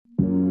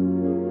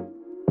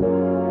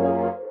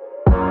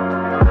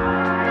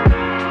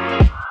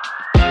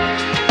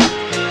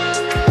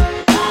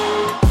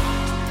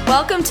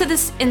Welcome to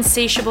this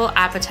insatiable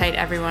appetite,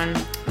 everyone.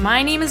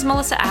 My name is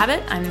Melissa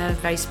Abbott. I'm the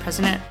Vice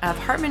President of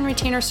Hartman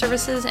Retainer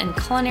Services and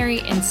Culinary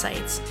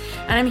Insights.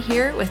 And I'm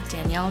here with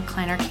Danielle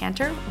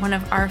Kleiner-Cantor, one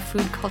of our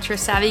food culture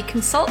savvy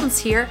consultants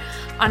here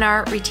on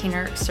our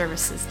Retainer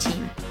Services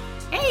team.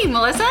 Hey,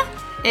 Melissa.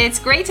 It's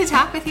great to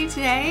talk with you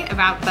today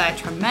about the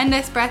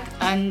tremendous breadth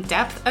and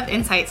depth of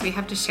insights we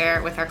have to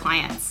share with our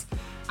clients.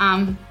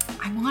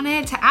 I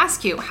wanted to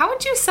ask you, how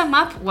would you sum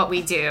up what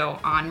we do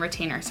on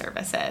Retainer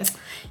Services?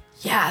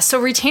 Yeah, so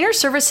Retainer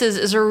Services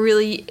is a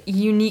really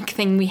unique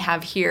thing we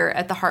have here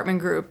at the Hartman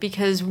Group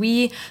because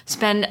we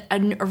spend a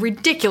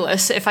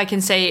ridiculous, if I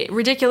can say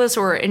ridiculous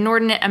or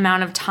inordinate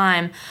amount of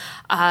time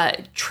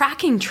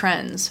tracking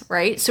trends,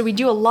 right? So we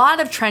do a lot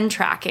of trend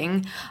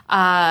tracking,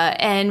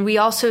 and we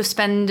also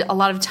spend a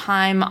lot of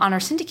time on our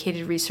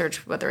syndicated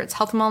research, whether it's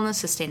health and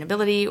wellness,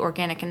 sustainability,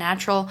 organic and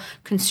natural,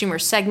 consumer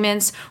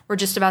segments. We're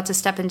just about to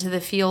step into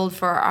the field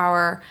for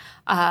our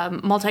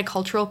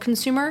multicultural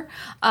consumer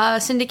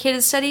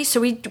syndicated study. So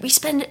we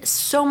spend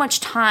so much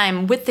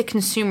time with the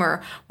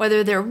consumer,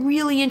 whether they're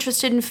really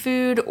interested in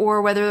food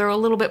or whether they're a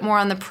little bit more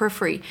on the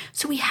periphery.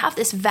 So we have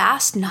this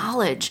vast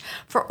knowledge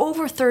for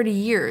over 30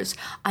 years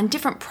on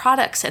different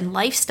products and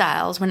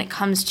lifestyles when it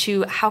comes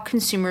to how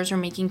consumers are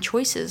making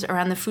choices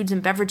around the foods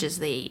and beverages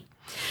they eat.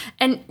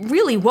 And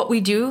really what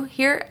we do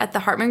here at the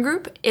Hartman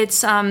Group,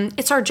 it's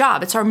our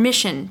job, it's our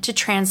mission to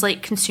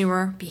translate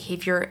consumer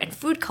behavior and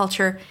food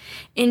culture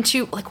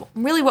into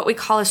really what we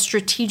call as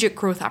strategic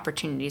growth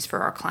opportunities for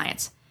our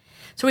clients.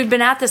 So we've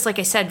been at this, like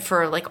I said,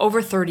 for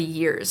over 30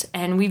 years,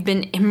 and we've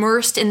been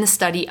immersed in the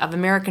study of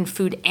American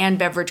food and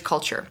beverage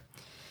culture.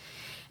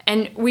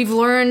 And we've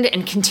learned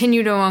and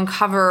continue to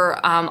uncover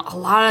a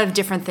lot of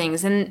different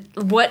things. And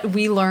what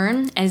we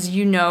learn, as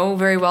you know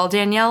very well,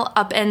 Danielle,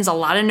 upends a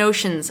lot of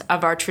notions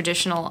of our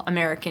traditional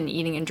American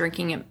eating and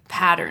drinking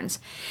patterns.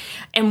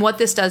 And what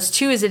this does,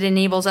 too, is it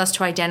enables us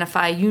to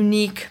identify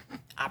unique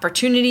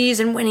opportunities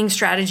and winning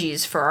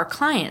strategies for our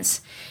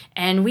clients.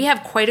 And we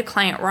have quite a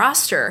client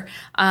roster,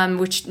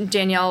 which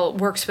Danielle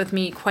works with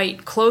me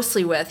quite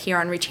closely with here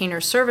on Retainer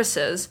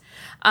Services.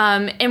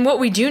 And what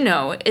we do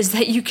know is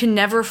that you can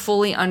never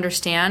fully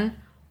understand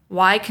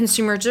why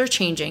consumers are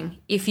changing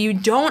if you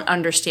don't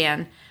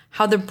understand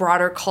how the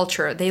broader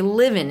culture they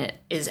live in it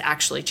is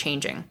actually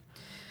changing.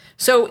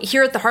 So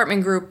here at the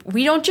Hartman Group,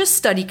 we don't just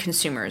study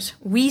consumers.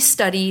 We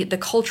study the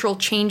cultural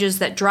changes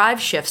that drive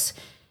shifts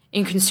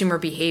in consumer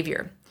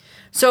behavior.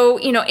 So,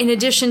 in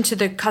addition to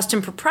the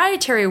custom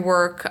proprietary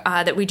work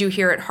that we do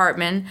here at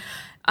Hartman,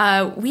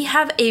 we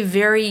have a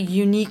very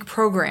unique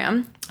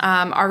program,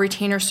 our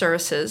Retainer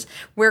Services,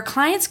 where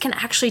clients can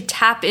actually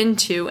tap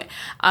into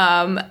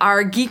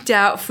our geeked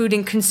out food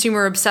and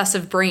consumer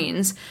obsessive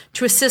brains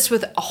to assist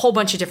with a whole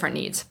bunch of different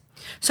needs.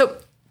 So,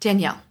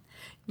 Danielle,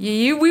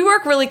 we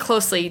work really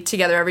closely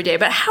together every day,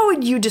 but how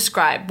would you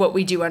describe what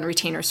we do on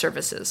Retainer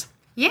Services?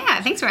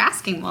 Yeah, thanks for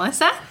asking,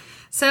 Melissa.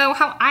 So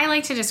how I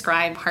like to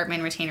describe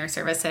Hartman Retainer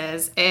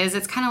Services is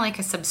it's kind of like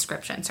a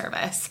subscription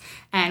service.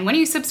 And when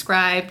you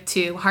subscribe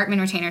to Hartman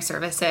Retainer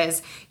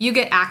Services, you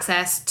get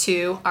access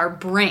to our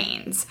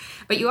brains,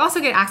 but you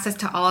also get access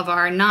to all of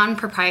our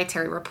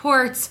non-proprietary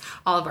reports,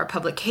 all of our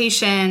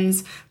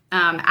publications,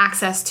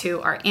 access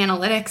to our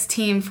analytics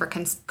team for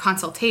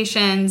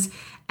consultations.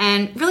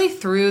 And really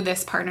through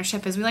this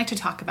partnership, as we like to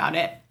talk about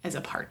it as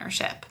a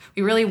partnership,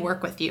 we really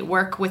work with you,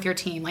 work with your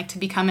team, like to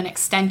become an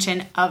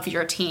extension of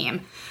your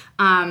team.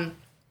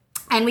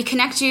 And we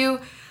connect you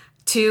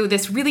to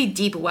this really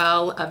deep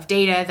well of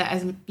data that,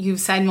 as you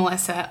said,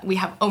 Melissa, we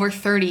have over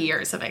 30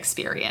 years of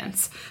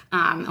experience.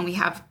 And we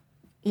have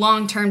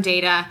long-term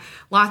data,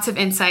 lots of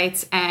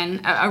insights,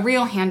 and a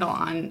real handle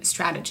on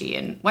strategy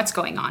and what's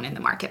going on in the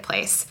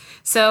marketplace.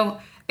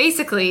 So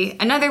basically,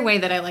 another way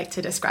that I like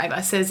to describe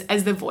us is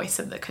as the voice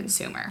of the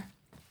consumer.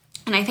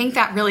 And I think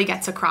that really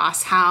gets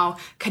across how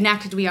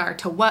connected we are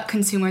to what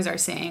consumers are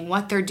saying,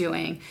 what they're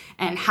doing,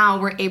 and how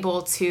we're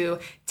able to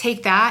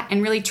take that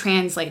and really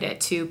translate it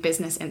to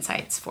business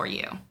insights for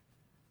you.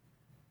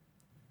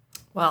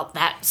 Well,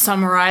 that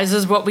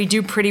summarizes what we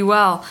do pretty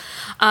well.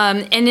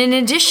 And in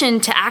addition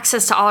to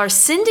access to all our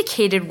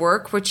syndicated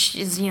work, which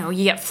is,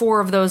 you get 4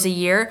 of those a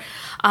year,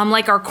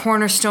 like our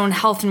Cornerstone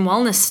Health and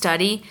Wellness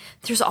Study,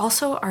 there's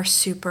also our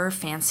super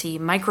fancy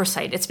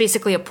microsite. It's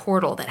basically a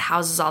portal that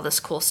houses all this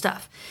cool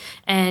stuff.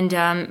 And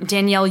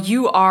Danielle,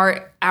 you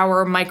are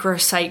our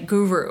microsite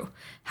guru.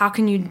 How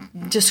can you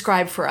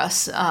describe for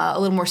us a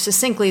little more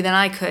succinctly than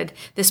I could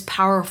this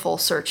powerful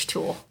search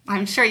tool?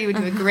 I'm sure you would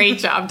do a great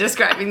job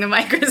describing the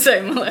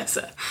microsite,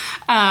 Melissa.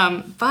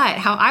 But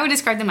how I would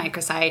describe the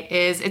microsite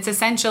is it's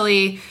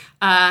essentially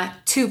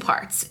 2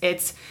 parts.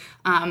 It's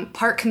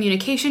part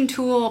communication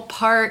tool,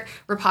 part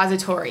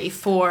repository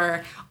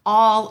for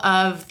all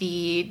of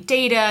the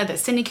data, the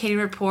syndicated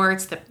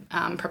reports, the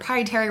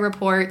proprietary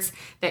reports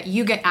that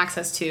you get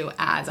access to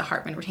as a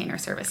Hartman Retainer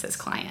Services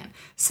client.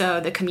 So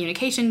the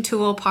communication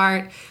tool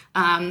part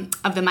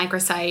of the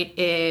microsite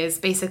is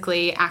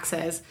basically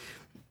access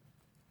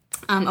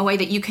a way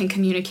that you can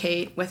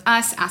communicate with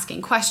us,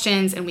 asking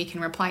questions, and we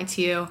can reply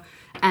to you.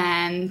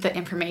 And the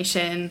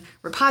information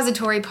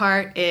repository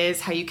part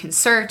is how you can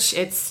search.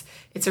 It's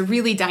a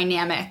really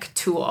dynamic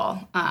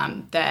tool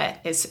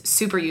that is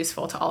super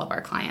useful to all of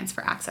our clients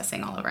for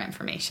accessing all of our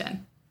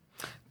information.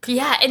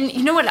 Yeah, and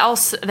you know what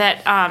else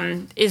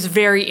that is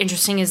very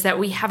interesting is that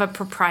we have a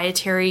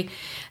proprietary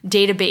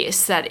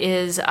database that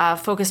is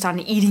focused on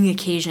eating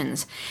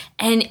occasions.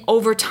 And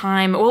over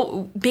time,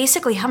 well,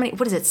 basically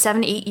what is it,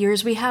 7-8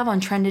 years we have on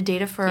trended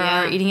data for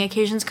our eating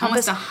occasions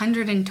compass? Almost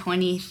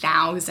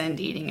 120,000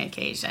 eating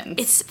occasions.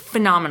 It's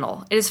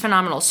phenomenal. It is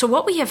phenomenal. So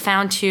what we have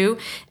found too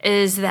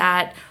is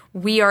that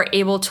we are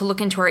able to look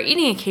into our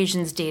eating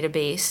occasions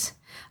database.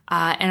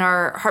 And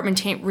our Hartman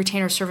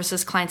Retainer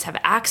Services clients have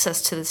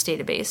access to this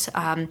database.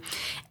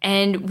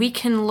 And we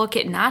can look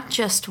at not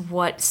just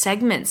what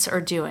segments are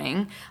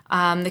doing,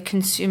 the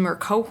consumer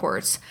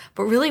cohorts,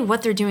 but really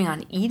what they're doing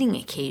on eating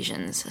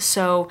occasions.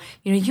 So,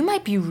 you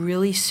might be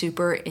really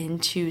super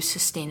into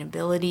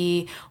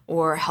sustainability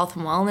or health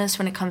and wellness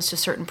when it comes to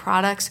certain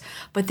products,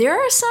 but there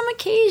are some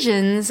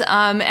occasions,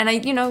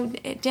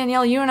 and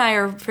Danielle, you and I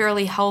are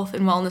fairly health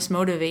and wellness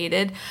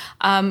motivated,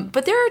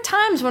 but there are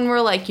times when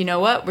we're like, you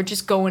know what, we're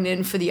just going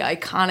in for the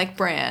iconic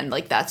brand,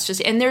 like that's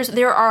just, and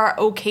there are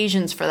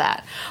occasions for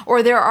that,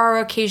 or there are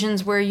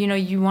occasions where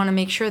you want to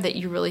make sure that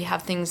you really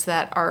have things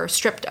that are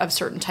stripped of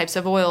certain types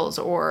of oils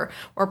or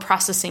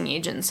processing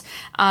agents.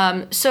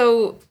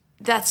 So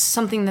that's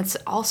something that's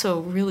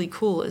also really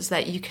cool, is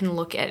that you can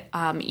look at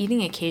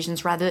eating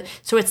occasions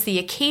so it's the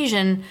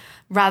occasion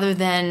rather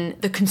than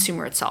the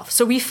consumer itself.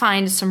 So we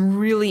find some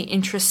really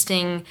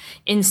interesting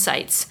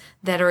insights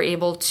that are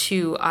able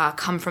to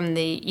come from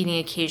the eating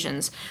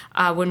occasions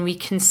when we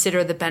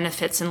consider the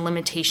benefits and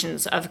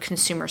limitations of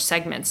consumer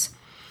segments.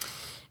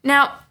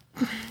 Now,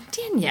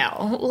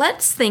 Danielle,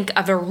 let's think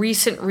of a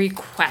recent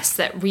request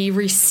that we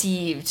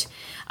received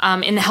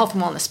in the health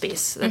and wellness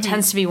space. That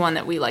tends to be one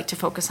that we like to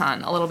focus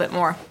on a little bit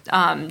more,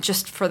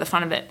 just for the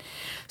fun of it.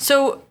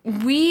 So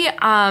we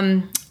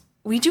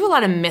do a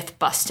lot of myth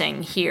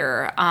busting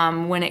here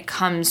when it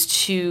comes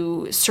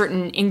to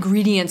certain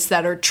ingredients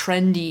that are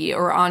trendy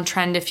or on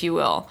trend, if you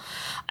will.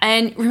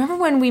 And remember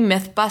when we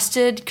myth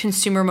busted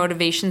consumer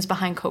motivations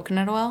behind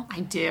coconut oil? I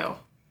do.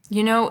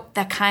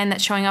 That kind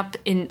that's showing up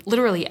in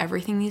literally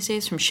everything these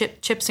days, from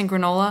chips and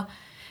granola.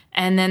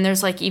 And then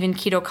there's like even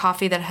keto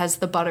coffee that has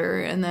the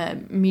butter and the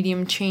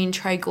medium chain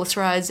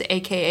triglycerides,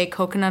 aka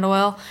coconut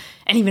oil,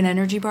 and even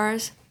energy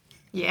bars.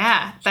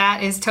 Yeah,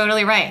 that is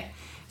totally right.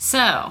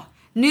 So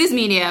news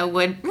media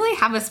would really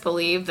have us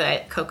believe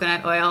that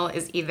coconut oil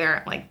is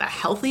either like the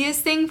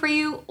healthiest thing for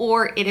you,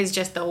 or it is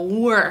just the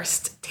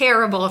worst,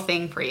 terrible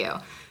thing for you.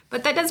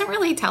 But that doesn't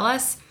really tell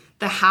us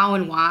the how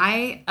and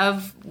why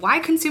of why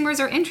consumers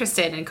are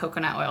interested in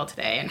coconut oil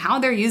today and how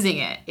they're using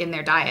it in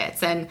their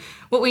diets. And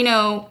what we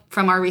know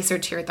from our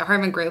research here at the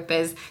Hartman Group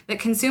is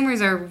that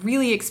consumers are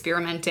really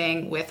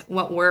experimenting with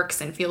what works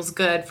and feels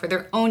good for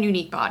their own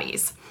unique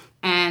bodies.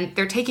 And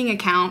they're taking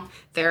account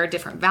their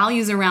different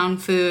values around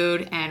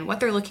food and what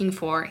they're looking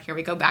for. Here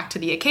we go back to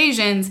the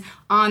occasions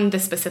on the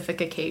specific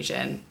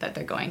occasion that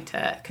they're going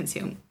to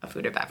consume a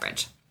food or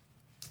beverage.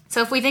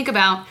 So if we think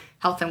about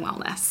health and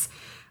wellness,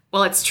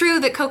 well, it's true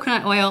that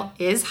coconut oil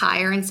is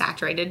higher in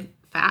saturated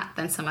fat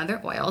than some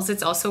other oils.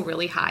 It's also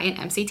really high in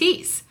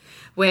MCTs,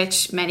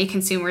 which many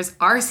consumers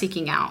are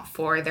seeking out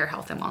for their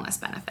health and wellness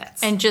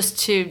benefits. And just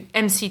to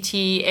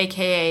MCT,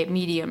 aka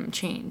medium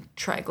chain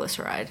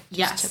triglyceride.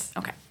 Yes.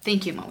 Okay.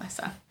 Thank you,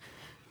 Melissa.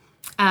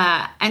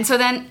 And so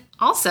then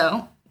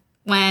also,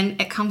 when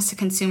it comes to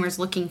consumers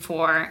looking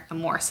for a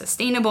more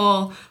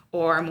sustainable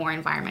or more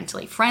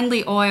environmentally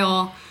friendly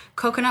oil,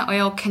 coconut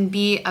oil can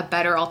be a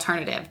better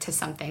alternative to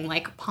something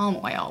like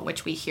palm oil,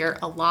 which we hear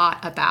a lot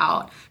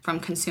about from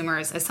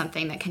consumers as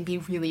something that can be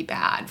really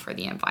bad for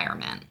the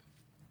environment.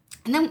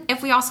 And then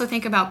if we also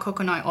think about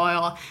coconut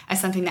oil as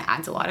something that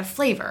adds a lot of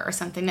flavor or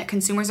something that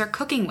consumers are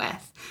cooking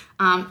with,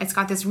 it's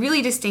got this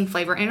really distinct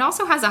flavor, and it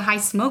also has a high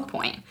smoke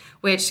point,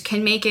 which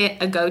can make it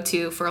a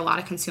go-to for a lot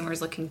of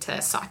consumers looking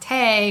to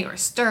saute or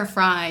stir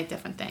fry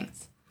different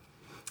things.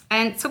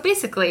 And so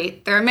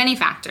basically, there are many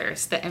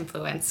factors that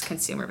influence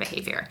consumer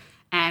behavior.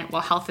 And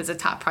while health is a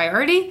top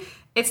priority,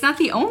 it's not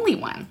the only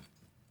one.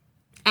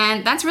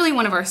 And that's really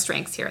one of our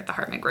strengths here at the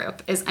Hartman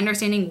Group, is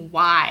understanding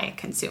why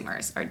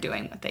consumers are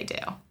doing what they do.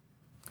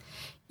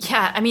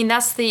 Yeah, I mean,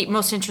 that's the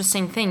most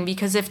interesting thing,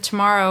 because if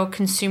tomorrow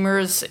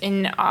consumers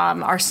in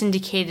our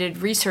syndicated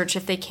research,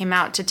 if they came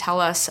out to tell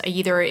us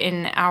either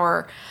in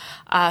our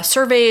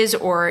surveys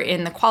or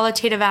in the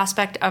qualitative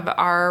aspect of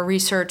our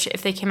research,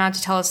 if they came out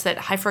to tell us that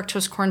high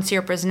fructose corn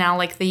syrup is now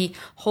like the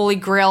holy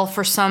grail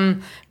for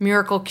some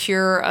miracle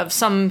cure of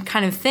some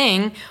kind of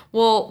thing,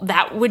 well,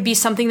 that would be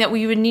something that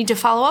we would need to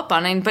follow up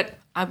on. But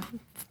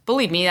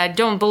believe me, I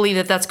don't believe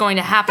that that's going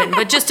to happen.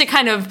 But just to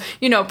kind of,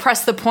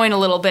 press the point a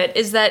little bit,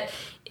 is that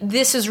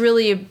this is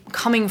really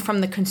coming from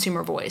the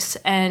consumer voice.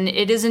 And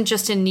it isn't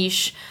just a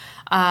niche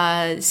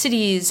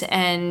cities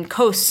and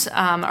coasts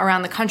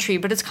around the country,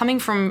 but it's coming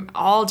from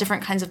all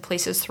different kinds of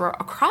places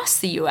across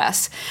the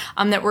U.S.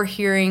 That we're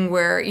hearing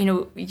where,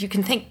 we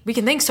can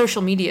thank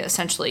social media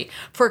essentially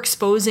for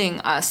exposing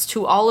us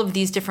to all of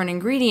these different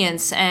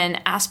ingredients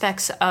and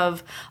aspects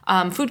of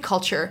food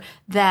culture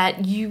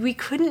that we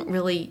couldn't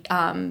really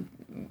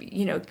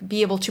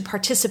be able to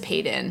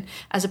participate in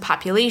as a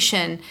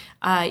population.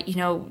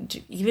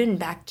 Even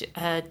back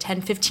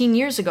 10, 15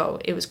 years ago,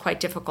 it was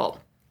quite difficult.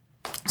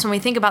 So when we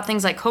think about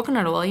things like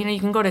coconut oil, you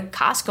can go to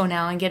Costco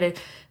now and get a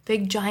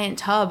big giant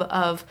tub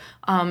of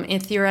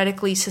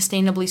theoretically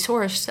sustainably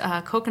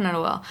sourced coconut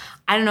oil.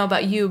 I don't know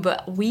about you,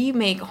 but we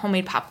make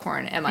homemade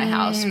popcorn at my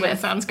house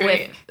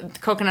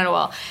with coconut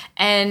oil.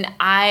 And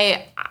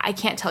I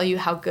can't tell you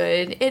how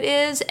good it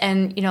is.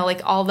 And,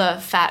 like all the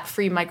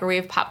fat-free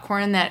microwave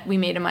popcorn that we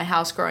made in my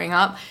house growing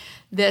up,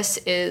 this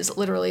is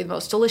literally the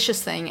most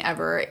delicious thing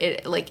ever.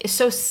 It is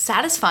so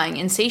satisfying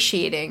and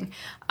satiating.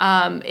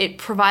 It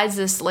provides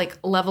this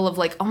level of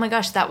oh my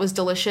gosh, that was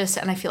delicious,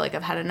 and I feel like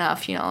I've had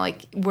enough.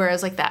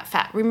 Whereas that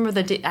fat. Remember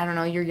the day, I don't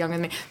know, you're younger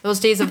than me.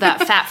 Those days of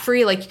that fat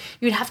free,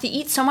 you'd have to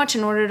eat so much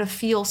in order to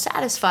feel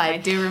satisfied. I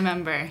do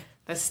remember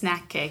the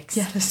snack cakes.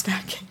 Yeah, the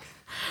snack cakes.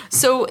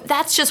 So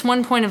that's just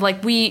one point of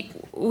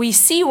we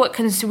see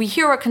we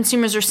hear what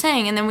consumers are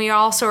saying, and then we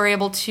also are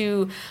able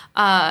to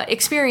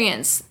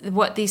experience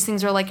what these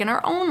things are like in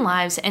our own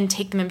lives and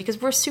take them in,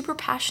 because we're super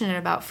passionate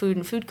about food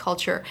and food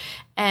culture,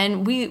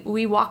 and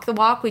we walk the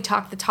walk, we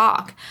talk the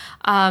talk,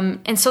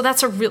 and so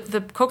that's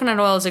the coconut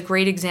oil is a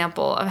great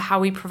example of how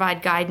we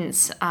provide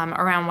guidance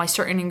around why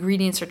certain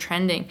ingredients are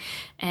trending,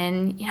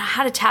 and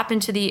how to tap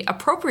into the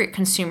appropriate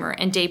consumer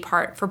and day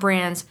part for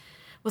brands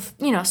with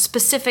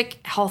specific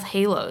health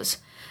halos.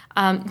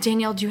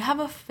 Danielle, do you have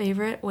a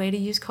favorite way to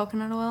use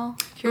coconut oil?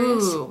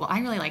 Curious. Ooh, well, I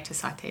really like to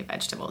saute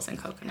vegetables in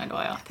coconut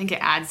oil. I think it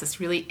adds this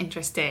really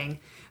interesting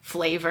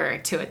flavor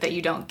to it that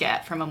you don't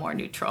get from a more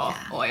neutral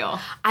oil.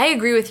 I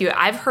agree with you.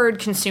 I've heard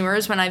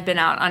consumers, when I've been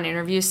out on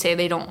interviews, say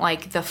they don't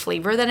like the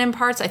flavor that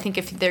imparts. I think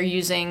if they're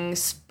using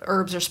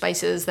herbs or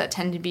spices that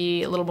tend to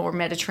be a little more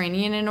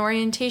Mediterranean in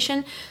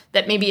orientation,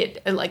 that maybe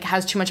it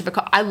has too much of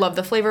I love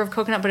the flavor of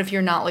coconut, but if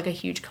you're not a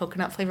huge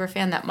coconut flavor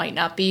fan, that might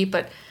not be.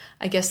 But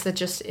I guess that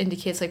just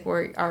indicates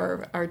where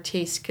our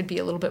taste could be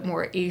a little bit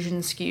more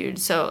Asian skewed.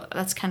 So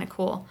that's kind of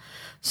cool.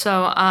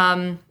 So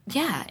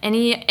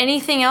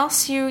anything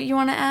else you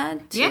want to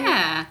add?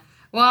 Yeah.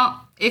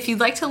 Well, if you'd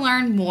like to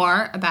learn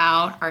more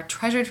about our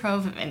treasure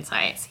trove of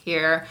insights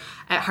here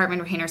at Hartman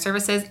Retainer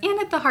Services and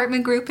at the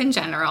Hartman Group in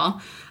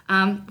general,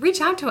 reach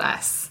out to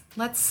us.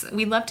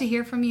 We'd love to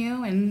hear from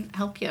you and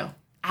help you.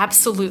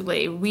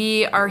 Absolutely.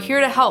 We are here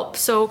to help.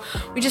 So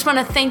we just want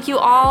to thank you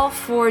all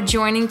for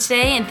joining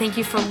today, and thank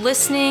you for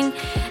listening.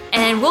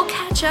 And we'll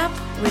catch up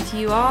with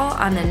you all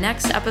on the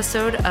next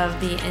episode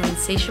of The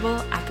Insatiable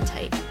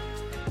Appetite.